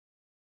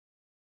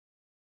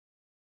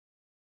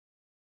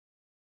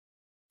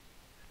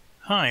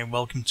Hi,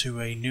 welcome to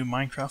a new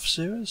Minecraft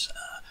series.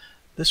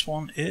 This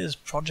one is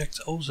Project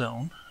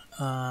Ozone,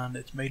 and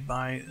it's made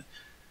by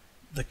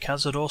the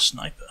Cazador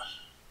Sniper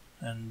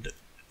and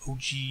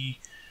OG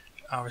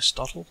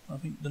Aristotle, I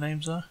think the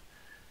names are.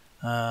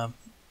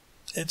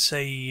 It's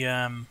like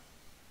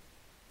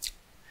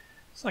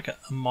a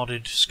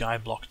modded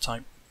skyblock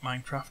type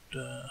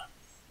Minecraft.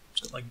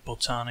 It's got like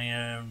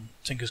Botania and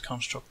Tinker's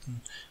Construct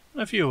and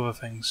a few other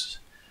things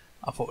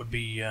I thought would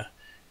be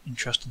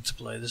interesting to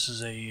play. This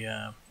is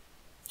a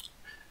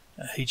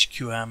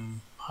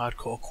HQM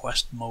hardcore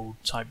quest mode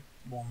type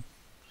one.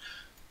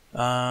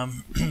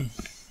 The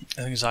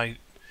thing is, I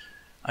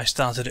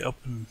started it up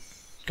and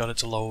got it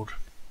to load.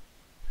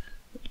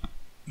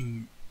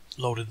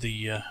 Loaded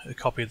a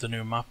copy of the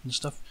new map and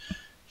stuff,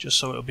 just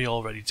so it'll be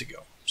all ready to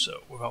go.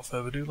 So without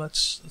further ado,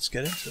 let's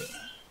get into it.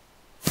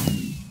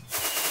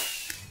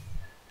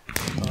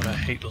 God, I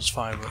hate those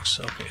fireworks.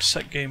 Okay,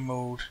 set game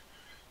mode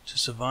to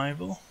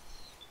survival.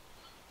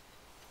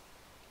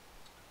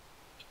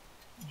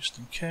 Just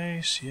in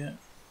case, yeah.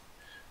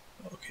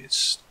 Okay,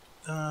 it's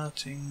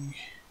starting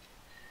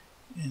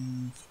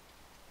in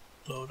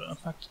loader. In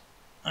fact,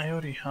 I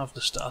already have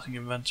the starting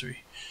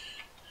inventory.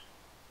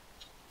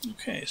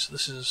 Okay, so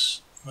this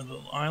is my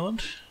little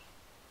island.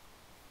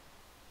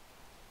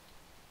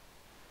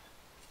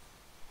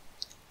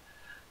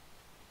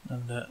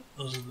 And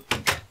those are the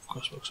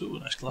quest box. Ooh,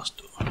 nice glass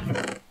door.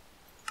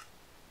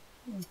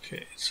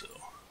 Okay, so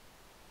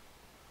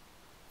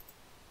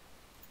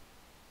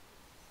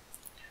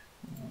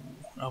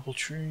apple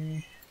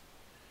tree.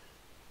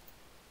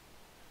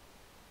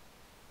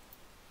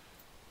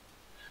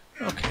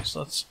 Okay,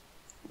 so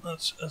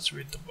let's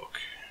read the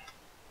book.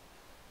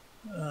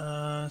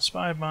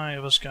 Inspired by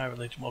other sky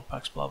related mod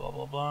packs, blah blah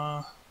blah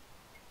blah.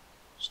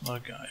 It's not a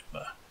guide,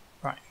 but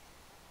right.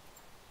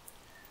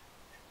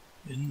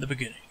 In the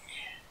beginning.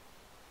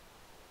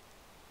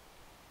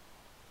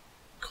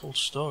 Cold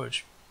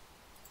storage.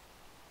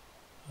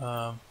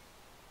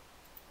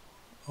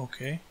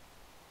 Okay.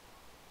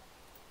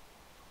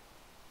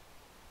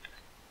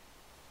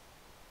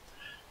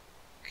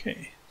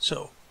 Okay,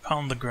 so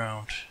pound the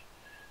ground.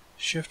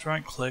 Shift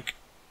right click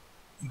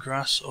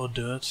grass or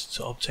dirt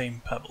to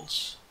obtain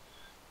pebbles.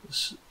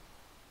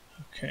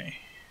 Okay.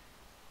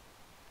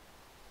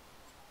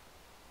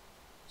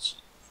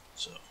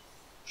 So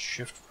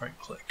shift right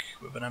click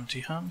with an empty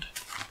hand.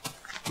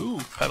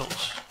 Ooh,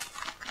 pebbles.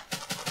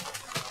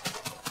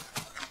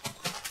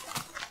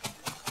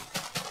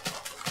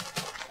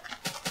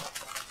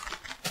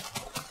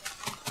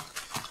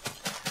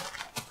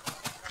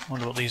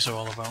 Wonder what these are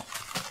all about.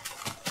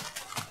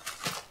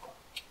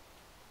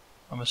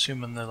 I'm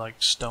assuming they're like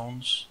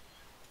stones.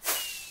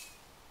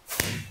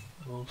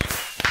 One,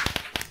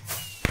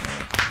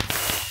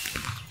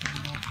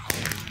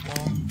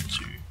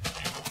 two,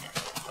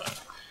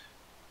 five.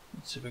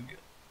 Let's see if I can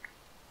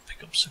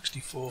pick up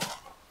 64.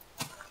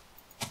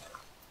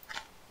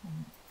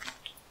 1,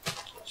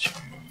 2.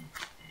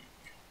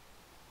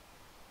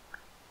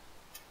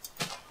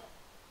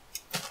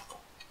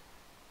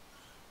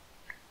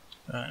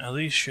 Now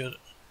these should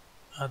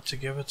add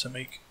together to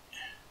make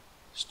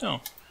stone.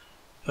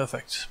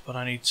 Perfect, but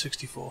I need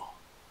 64.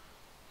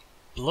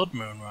 Blood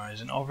moon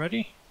rising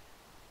already?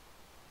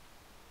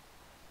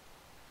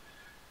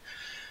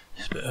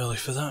 It's a bit early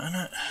for that, isn't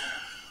it?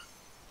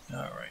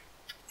 Alright.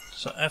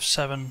 So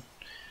F7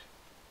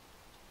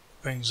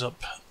 brings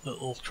up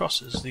little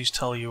crosses. These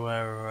tell you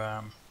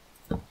where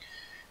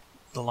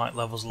the light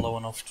level's low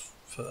enough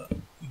for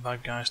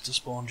bad guys to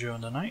spawn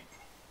during the night.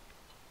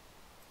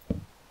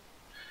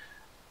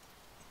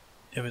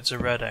 If it's a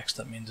red X,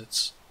 that means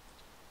it's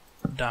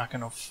dark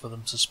enough for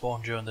them to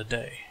spawn during the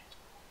day.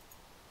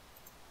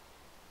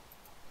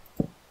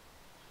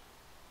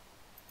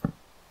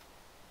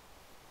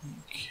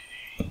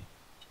 Okay.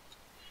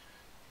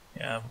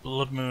 Yeah,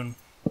 blood moon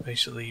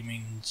basically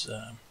means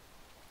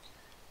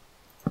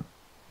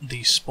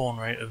the spawn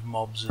rate of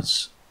mobs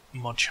is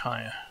much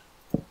higher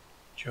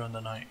during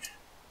the night.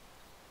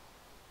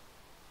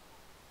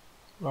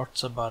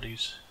 Lots of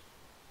bodies.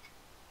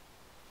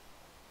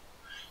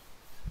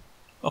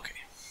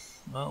 Okay,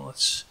 well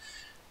let's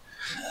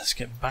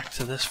get back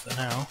to this for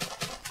now.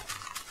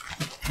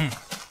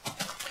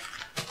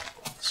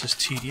 This is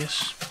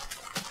tedious,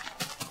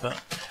 but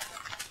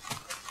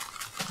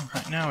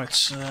right now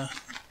it's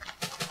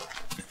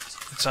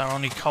our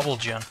only cobble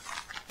gen.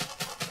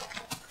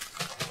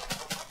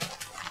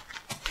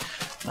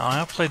 Now I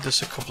have played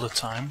this a couple of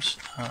times.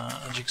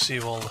 As you can see,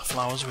 all the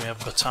flowers we have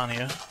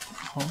Botania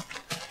on.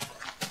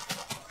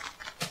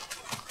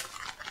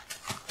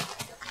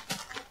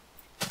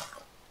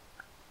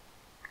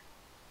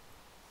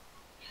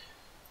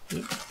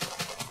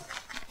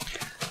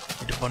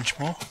 Need a bunch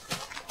more.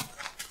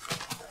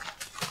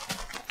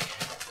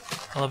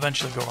 I'll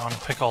eventually go around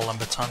and pick all them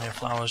Botania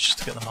flowers just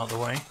to get them out of the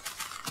way.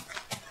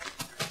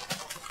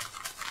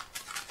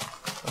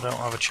 I don't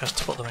have a chest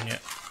to put them in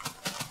yet.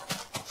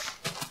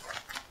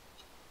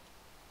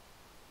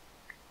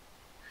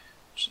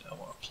 So I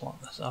want to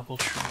plant this apple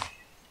tree.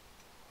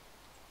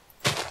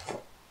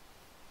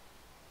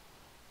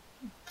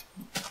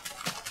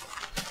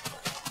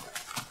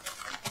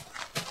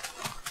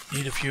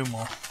 need a few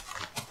more.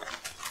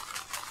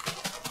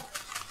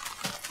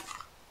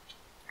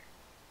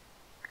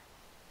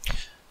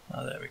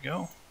 There we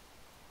go.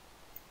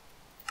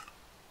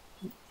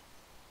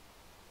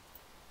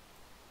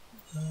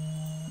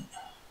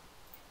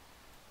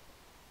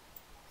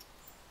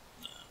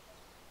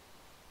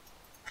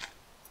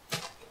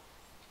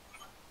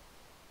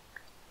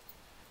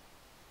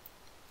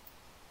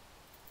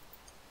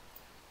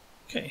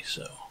 Okay,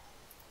 so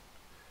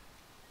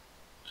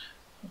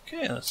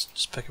let's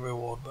just pick a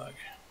reward bag.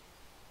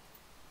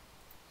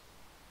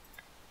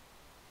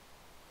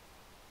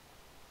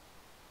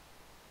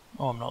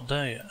 Oh, I'm not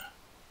there yet.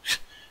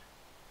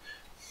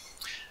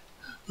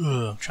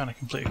 Ugh, I'm trying to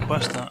complete a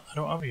quest that I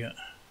don't have yet.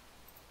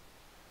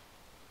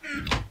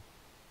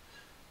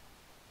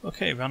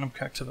 Okay, random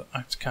character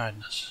act of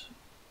kindness.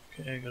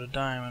 Okay, got a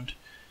diamond.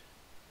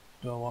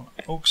 Do I want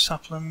oak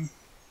sapling,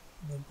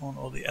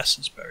 or the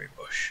essence berry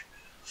bush?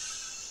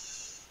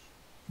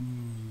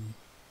 I'm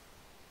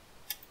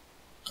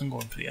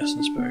going for the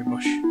essence berry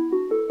bush.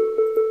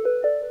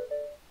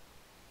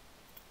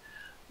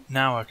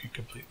 Now I can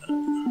complete that.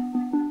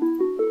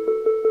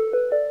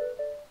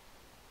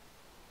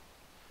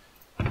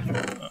 I'm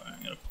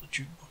gonna put the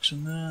jukebox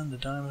in there and the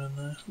diamond in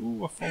there.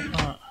 Ooh, a full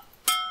heart.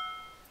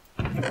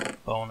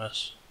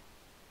 Bonus.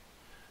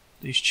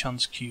 These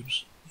chance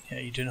cubes. Yeah,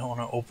 you didn't want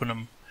to open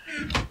them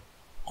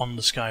on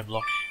the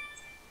skyblock.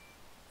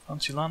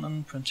 Fancy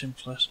lantern, printing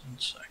plus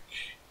and sack.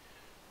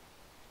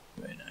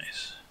 Very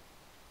nice.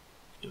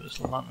 Do this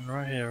lantern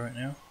right here, right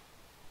now.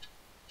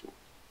 I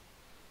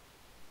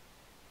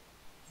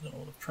don't know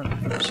what the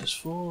print press is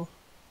for.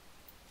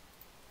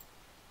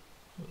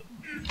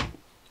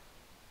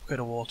 Bucket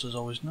of water is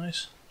always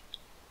nice.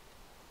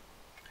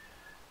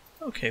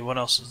 Okay, what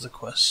else does the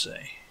quest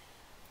say?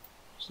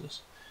 What's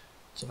this?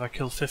 So if I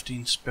kill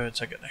 15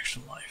 spirits, I get an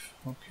extra life.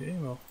 Okay,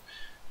 well,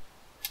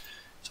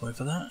 let's wait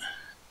for that.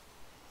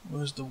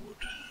 Where's the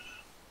wood?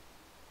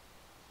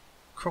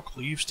 Crook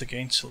leaves to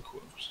gain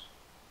silkworms.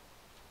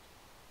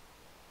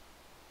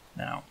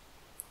 Now,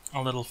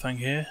 a little thing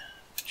here,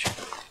 which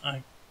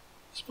I'm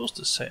supposed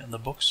to say in the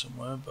book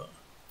somewhere, but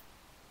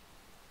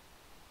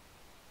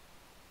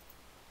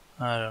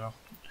I don't know.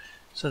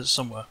 It says it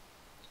somewhere.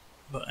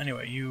 But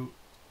anyway, you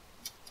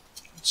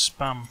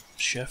spam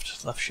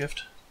shift, left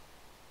shift,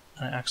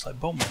 and it acts like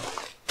bone meal.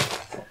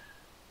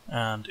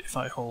 And if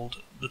I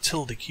hold the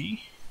tilde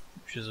key,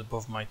 which is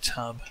above my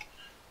tab,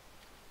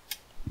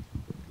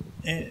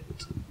 it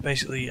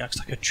basically acts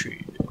like a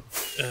tree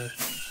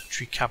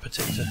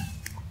capitator.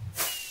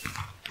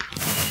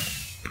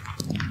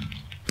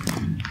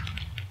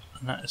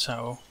 And that is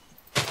how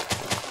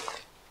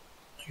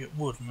I get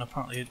wood, and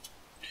apparently it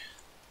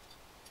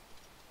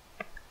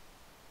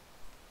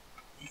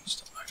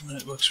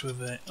works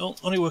with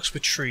only works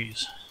with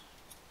trees,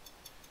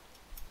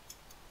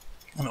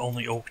 and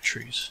only oak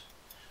trees,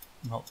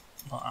 not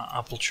that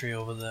apple tree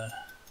over there.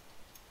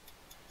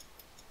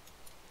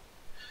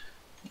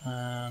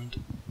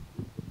 And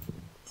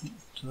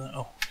to that,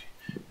 oh,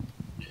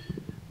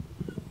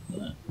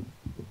 that.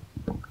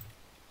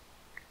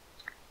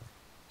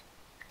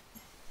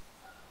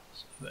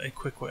 So a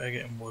quick way of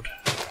getting wood.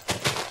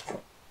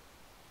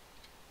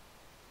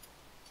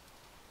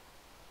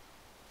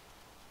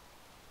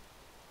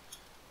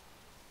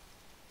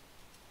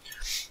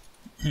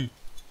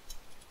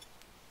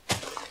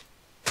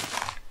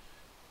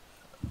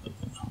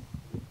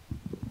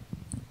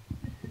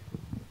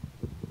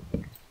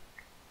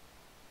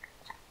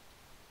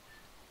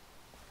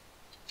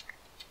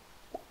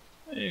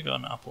 There you go,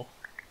 an apple.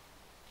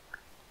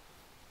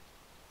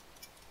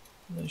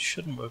 It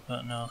shouldn't work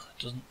that now,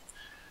 it doesn't.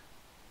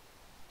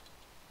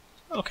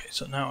 Okay,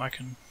 so now I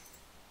can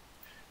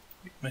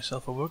make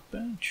myself a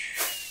workbench.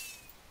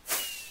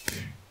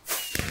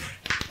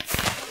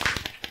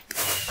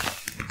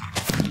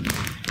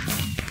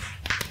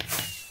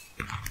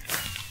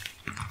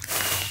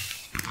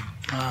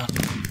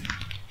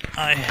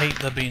 I hate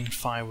there being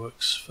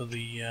fireworks for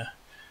the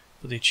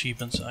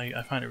achievements.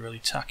 I find it really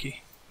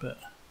tacky, but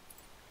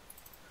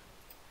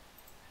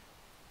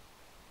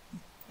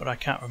I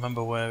can't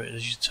remember where it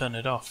is you turn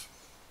it off.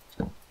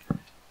 Yeah,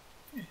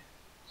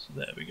 so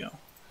there we go.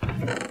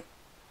 In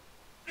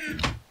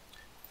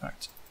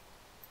fact,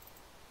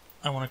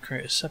 I want to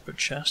create a separate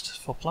chest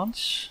for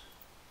plants.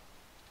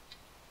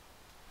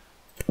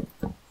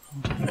 I'll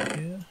do it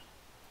here.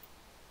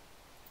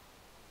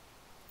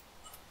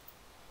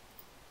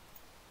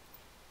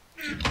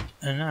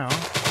 And now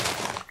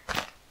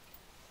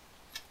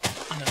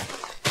I'm gonna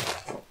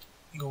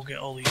go get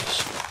all these,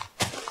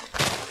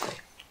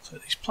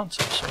 clear these plants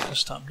up so I can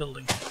start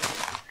building.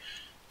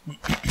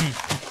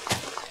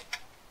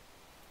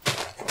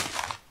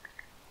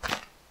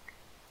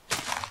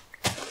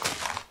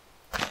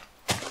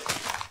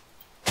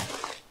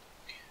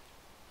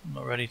 I'm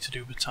not ready to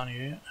do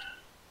Britannia yet.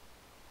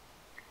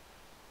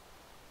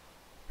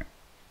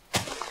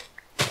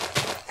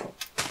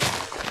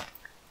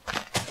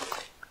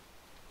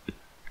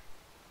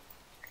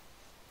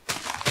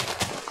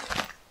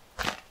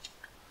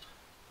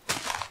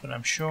 But but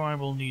I'm sure I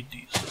will need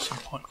these at some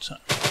point in time.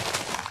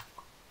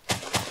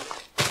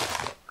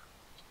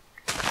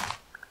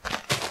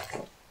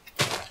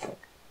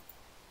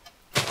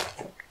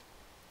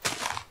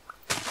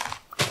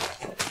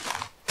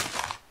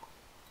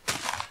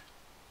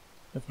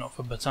 If not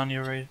for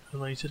Britannia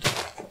related,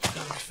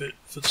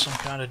 for some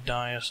kind of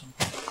dye or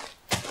something.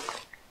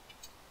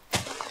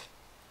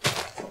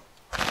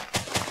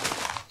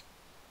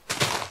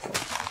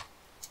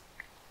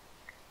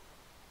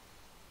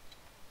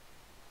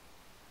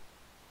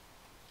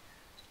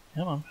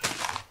 Come on.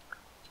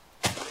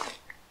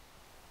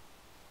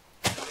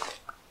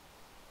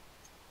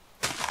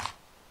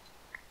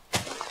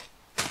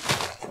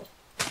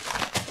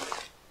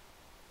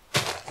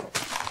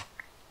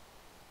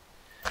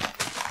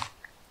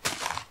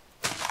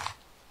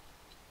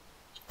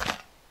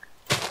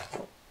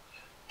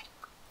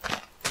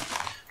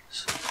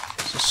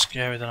 It's so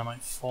scary that I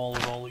might fall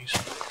with all these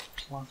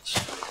plants.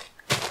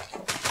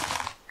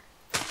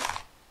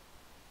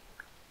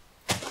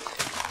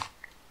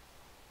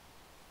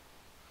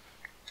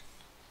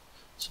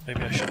 So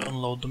maybe I should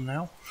unload them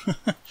now.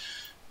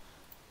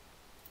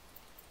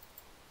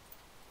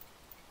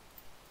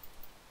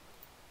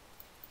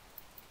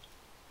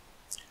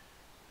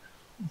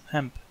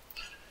 Hemp.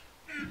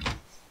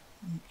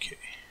 Okay.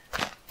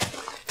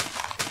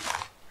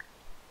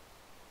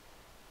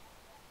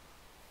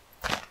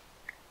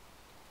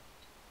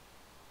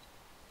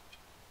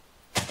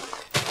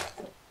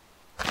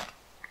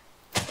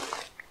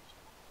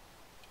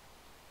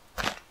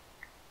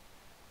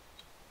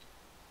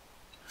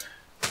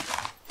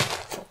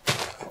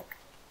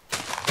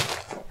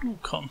 Ooh,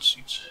 cotton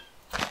seeds.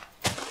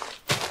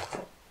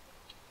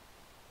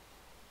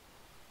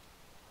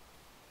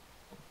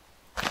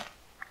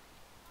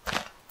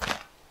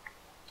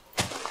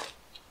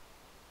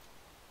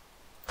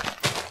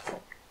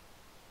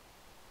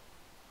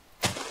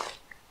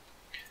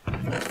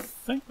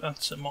 I think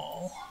that's them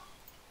all.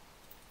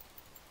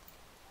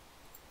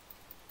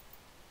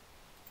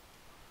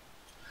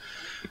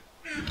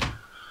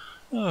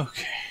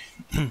 Okay.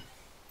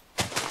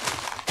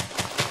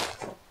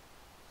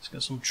 Let's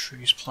get some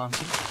trees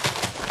planted.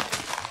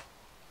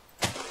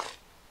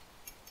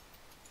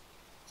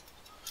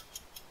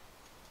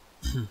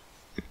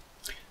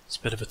 It's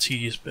a bit of a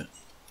tedious bit.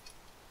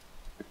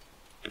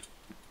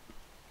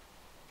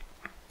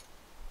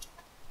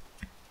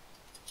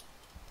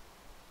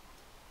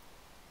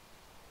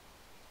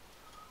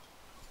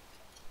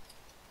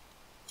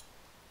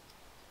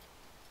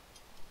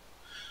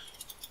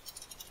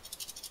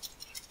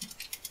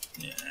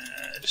 Yeah,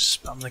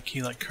 just spam the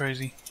key like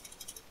crazy.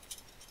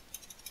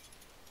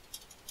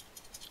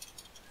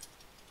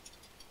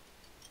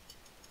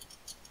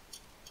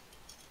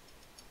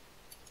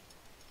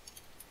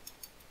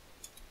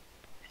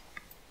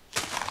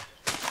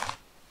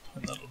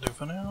 And that'll do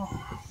for now.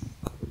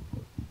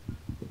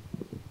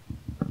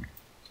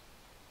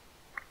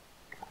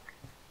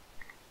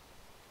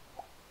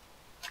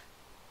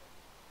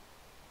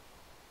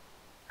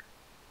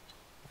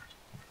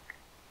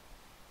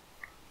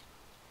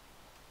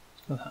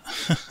 Look at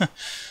that.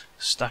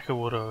 Stack of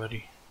wood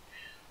already.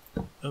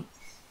 Oh,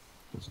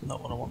 that's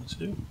not what I wanted to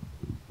do.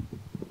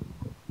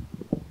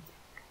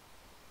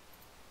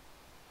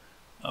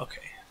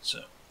 Okay,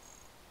 so.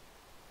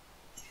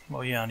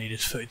 Well, yeah, I needed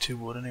 32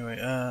 wood anyway.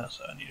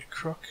 So I need a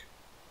crook,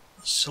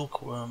 a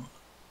silkworm,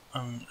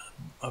 and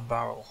a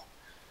barrel.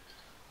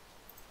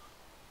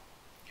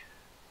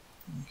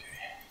 Okay.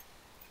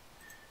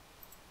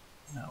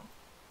 Now.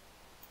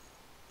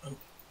 Oh.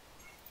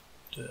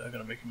 I'm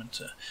gonna make them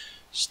into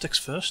sticks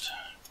first.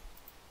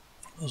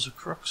 Those are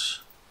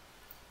crooks.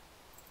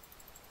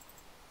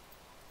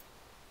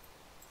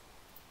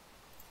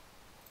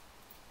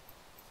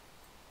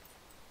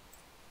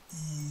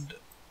 And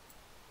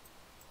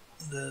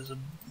there's a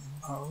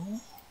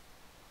barrel.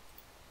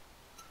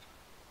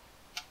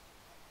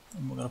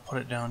 I'm not going to put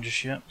it down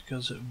just yet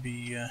because it would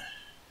be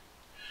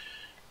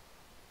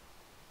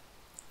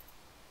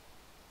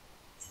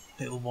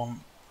it'll want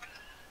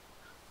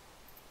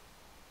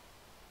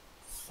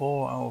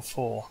 4 out of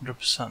 4,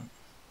 100%.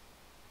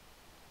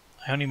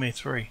 I only made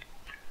 3.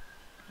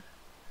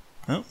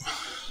 Oh,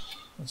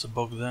 that's a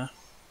bug there.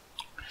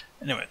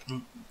 Anyway,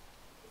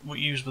 what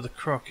you use with the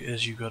crook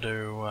is you got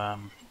to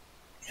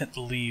hit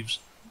the leaves.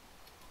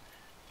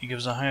 It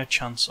gives a higher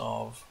chance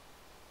of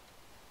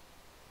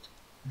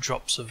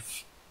drops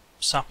of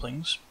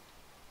saplings.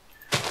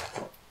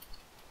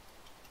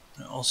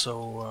 It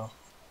also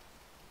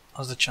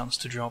has the chance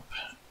to drop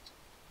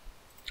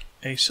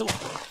a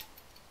silkworm.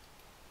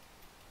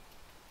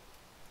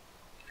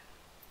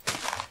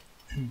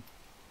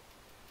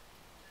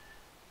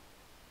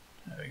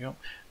 There we go.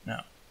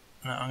 Now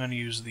I'm going to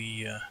use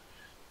the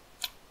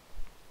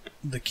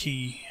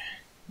key,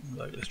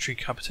 like the tree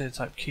capitated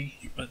type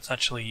key, but it's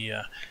actually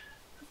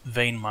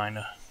vein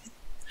miner,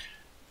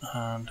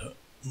 and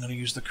I'm going to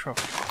use the crook.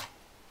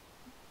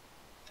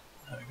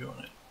 There we go,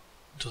 and it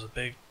does a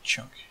big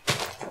chunk.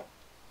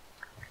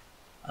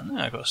 And then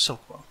I got a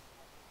silkworm.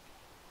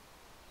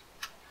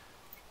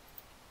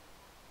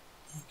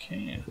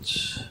 Okay,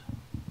 it's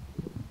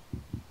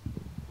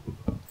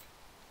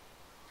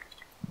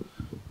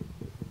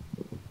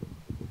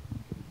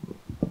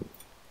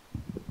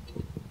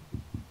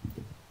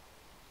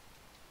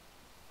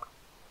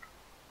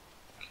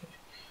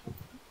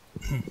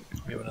I'll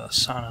give it another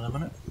sign in a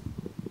minute.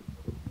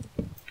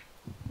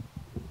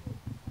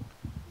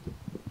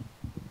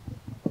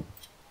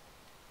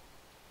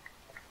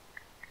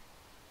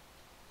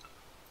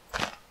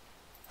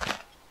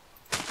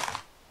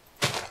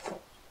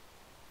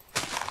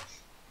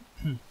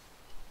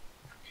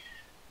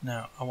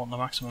 Now I want the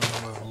maximum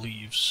number of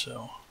leaves,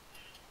 so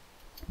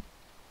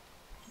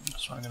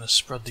that's why I'm going to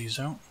spread these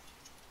out.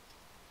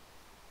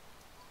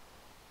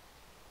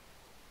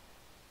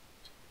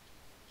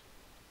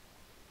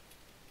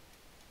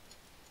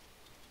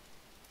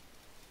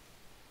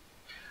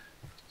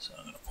 So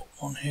I'm going to put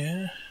one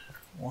here,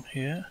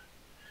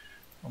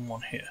 and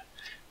one here.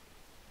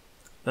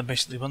 Then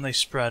basically when they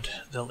spread,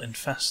 they'll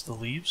infest the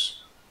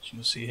leaves, as you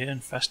can see here,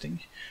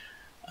 infesting,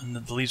 and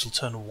then the leaves will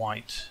turn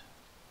white.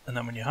 And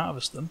then when you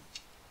harvest them,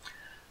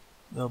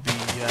 they'll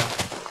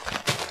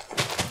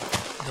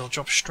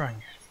drop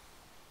string.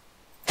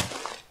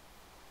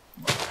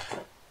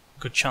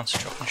 Good chance of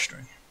dropping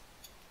string.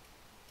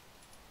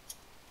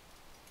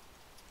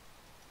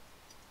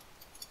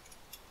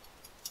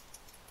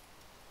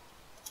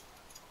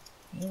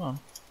 Come on.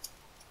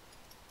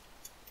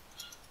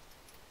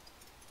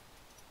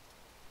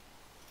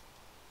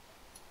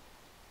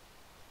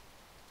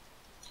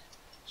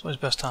 It's always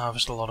best to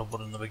harvest a lot of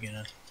wood in the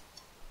beginning.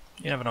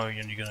 You never know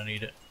when you're going to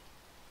need it.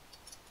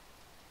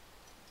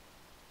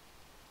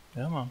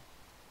 Come on.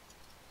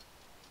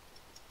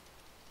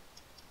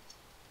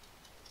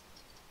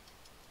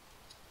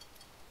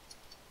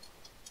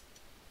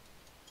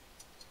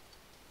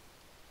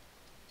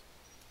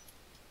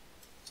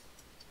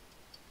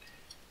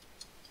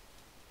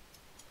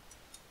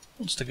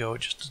 Wants to go,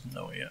 it just doesn't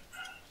know it yet.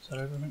 Is that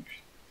everything?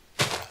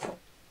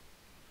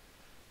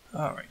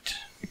 Alright.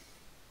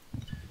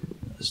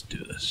 Let's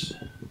do this.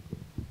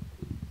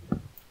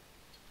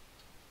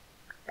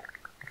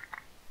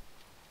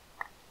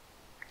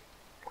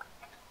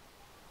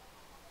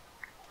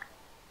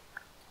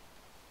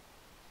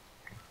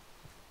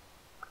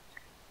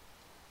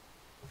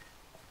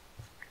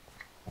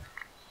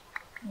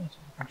 There's a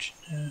bunch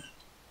in there.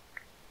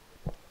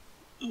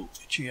 Ooh,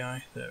 itchy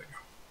eye. There we go.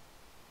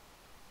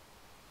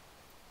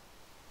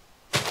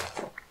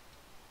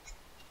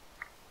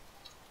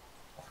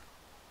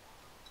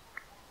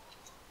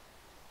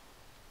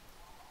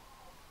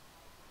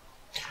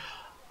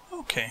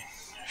 Okay,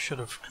 I should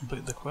have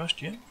completed the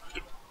quest yet.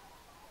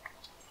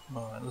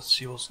 Alright, let's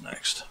see what's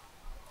next.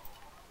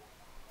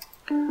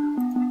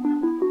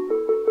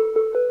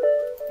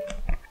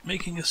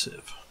 Making a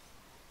sieve.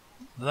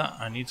 That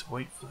I need to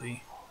wait for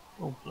the...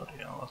 Oh bloody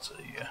hell, that's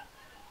a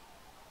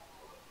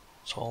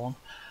tall one.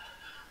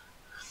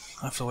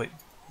 I have to wait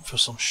for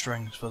some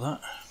strings for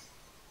that.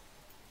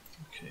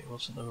 Okay,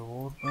 what's in the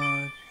reward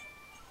bag?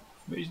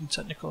 Amazing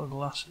technical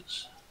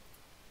glasses.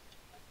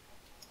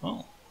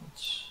 Oh,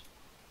 that's...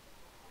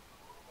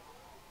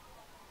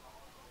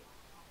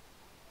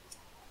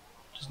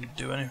 Doesn't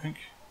do anything.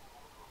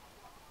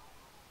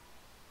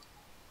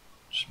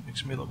 Just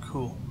makes me look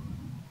cool.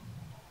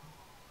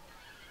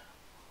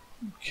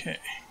 Okay.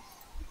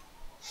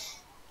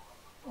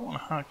 I want a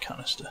hard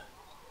canister.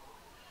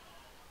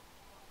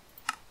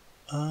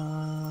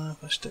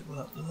 If I stick with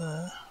that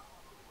there,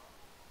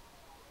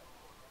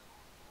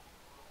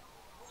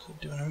 does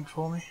it do anything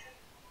for me?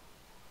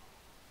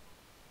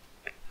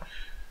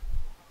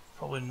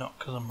 Probably not,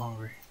 because I'm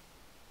hungry.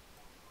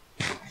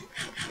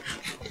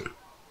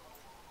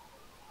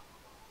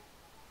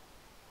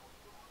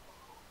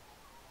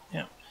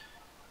 Yep.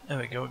 There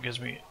we go, it gives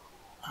me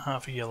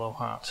half a yellow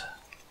heart.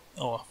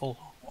 Oh, a full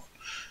one.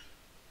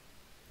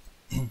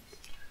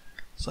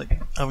 It's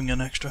like having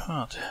an extra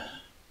heart.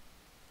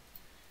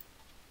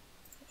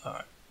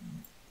 Alright,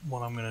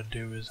 what I'm going to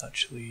do is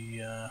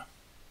actually I'm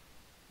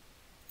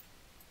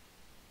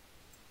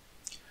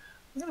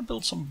going to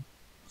build some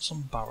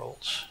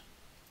barrels.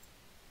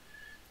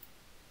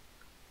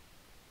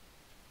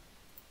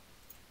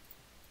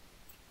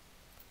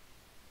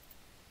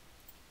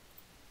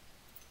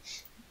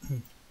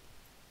 See,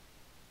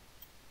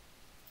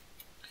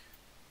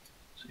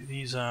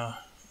 these are...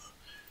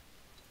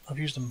 I've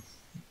used them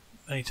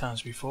many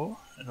times before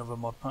in other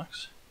mod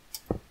packs.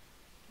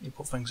 You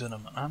put things in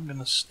them, and I'm going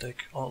to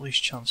stick all these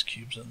chance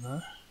cubes in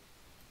there.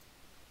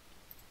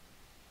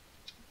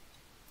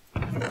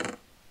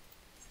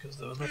 Because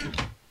they're a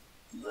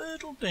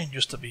little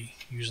dangerous to be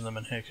using them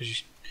in here,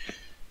 because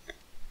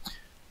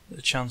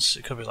the chance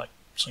it could be like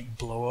something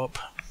blow up,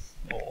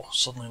 or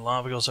suddenly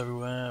lava goes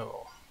everywhere,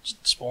 or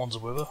spawns a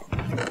wither,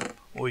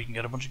 or you can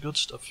get a bunch of good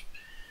stuff.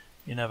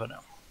 You never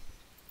know.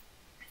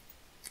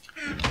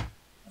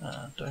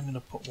 And I'm going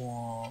to put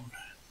one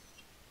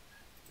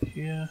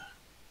here.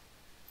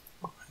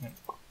 I'm going to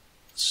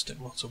stick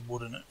lots of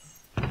wood in it.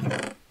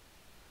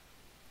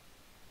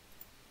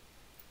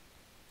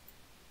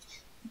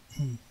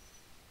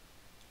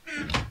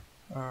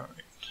 Alright,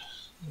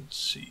 Let's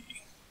see.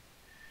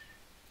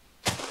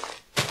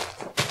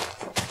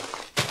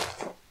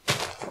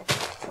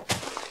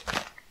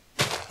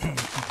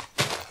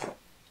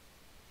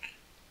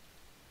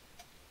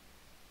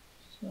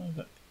 So I've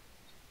got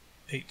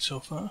 8 so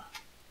far.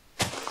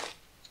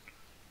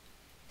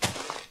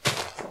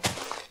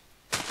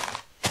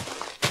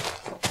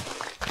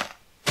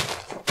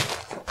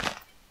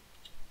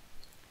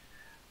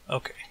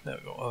 Okay, there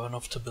we go. I have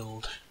enough to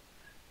build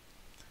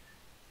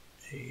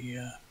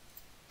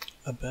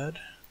a bed.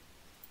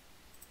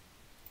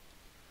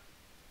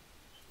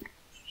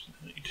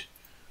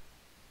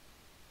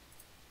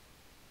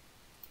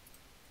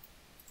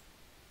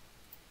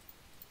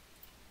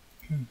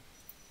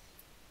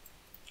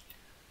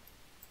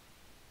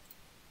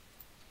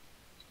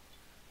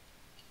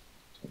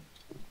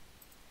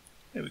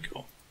 There we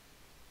go.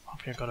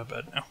 Okay, I got a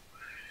bed now.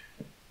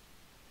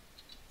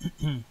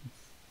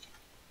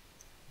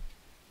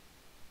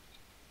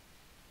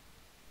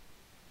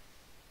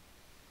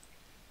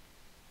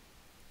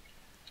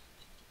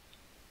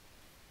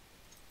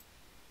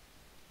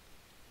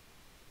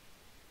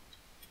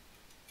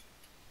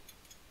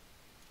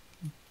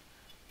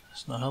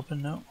 That's not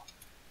helping now.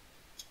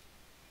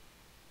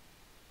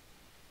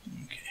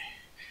 Okay.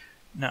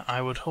 Now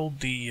I would hold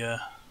the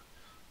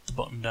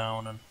button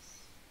down and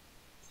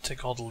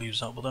take all the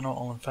leaves out, but they're not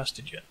all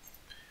infested yet.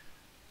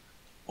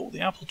 Oh,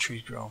 the apple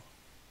tree's grown.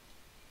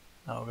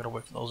 Now we've got to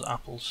wait for those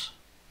apples.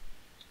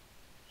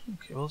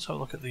 Okay, well let's have a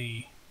look at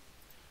the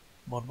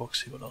mod book,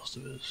 see what else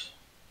there is.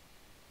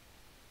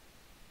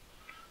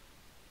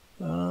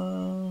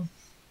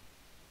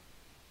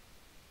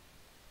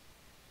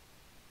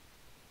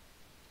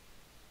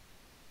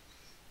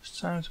 It's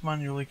time to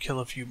manually kill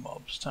a few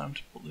mobs. Time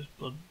to put these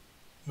blood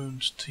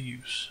moons to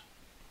use.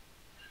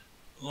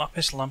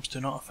 Lapis lamps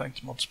do not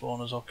affect mod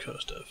spawners or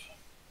cursed earth.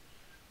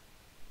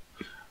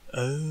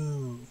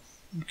 Oh,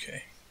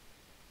 okay.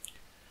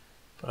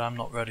 But I'm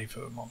not ready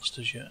for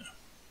monsters yet.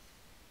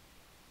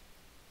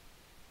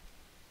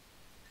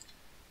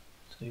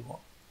 Tell you what.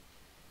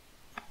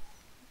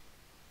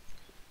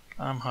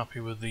 I'm happy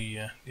with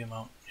the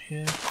amount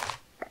here.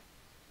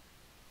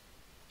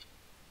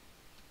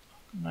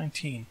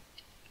 19.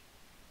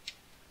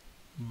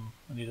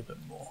 I need a bit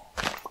more.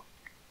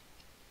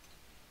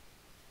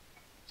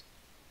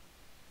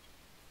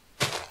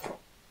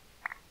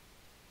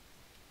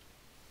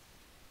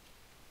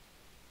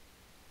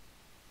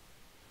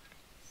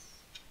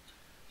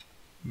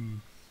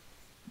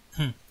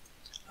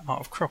 I'm out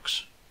of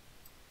crooks.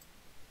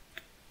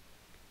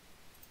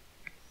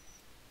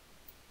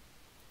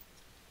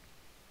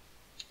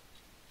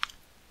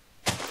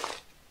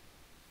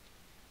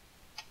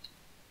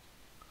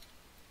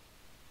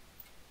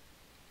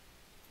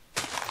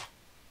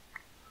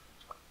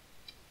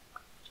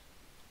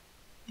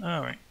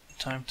 Alright,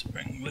 time to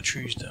bring the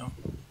trees down.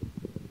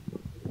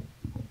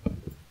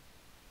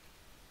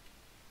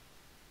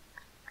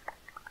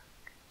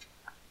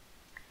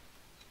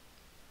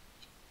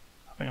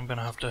 I think I'm going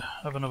to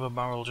have another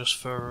barrel just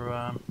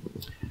for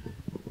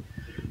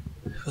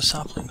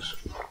saplings.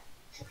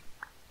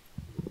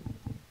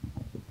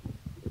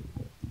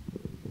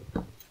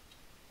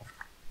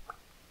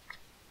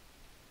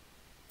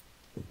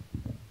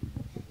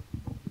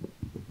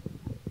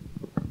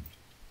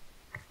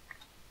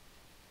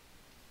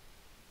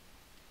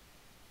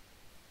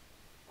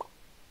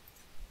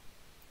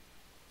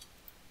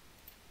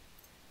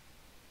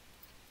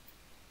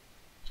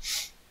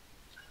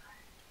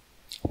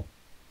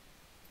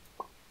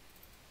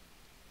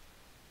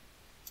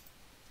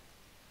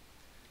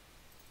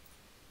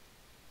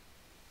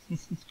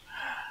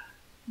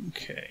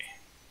 Okay,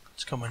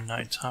 it's coming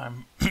night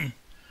time. So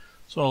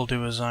what I'll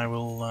do is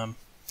I'll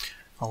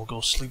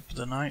go sleep for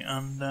the night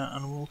and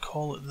we'll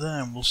call it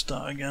there and we'll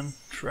start again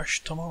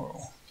fresh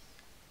tomorrow.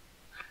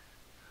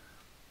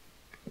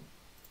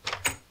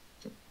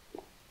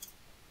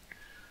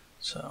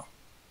 So,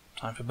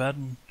 time for bed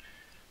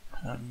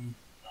and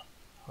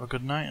have a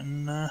good night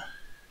and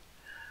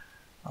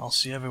I'll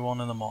see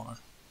everyone in the morning.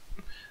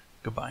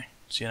 Goodbye.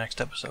 See you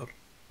next episode.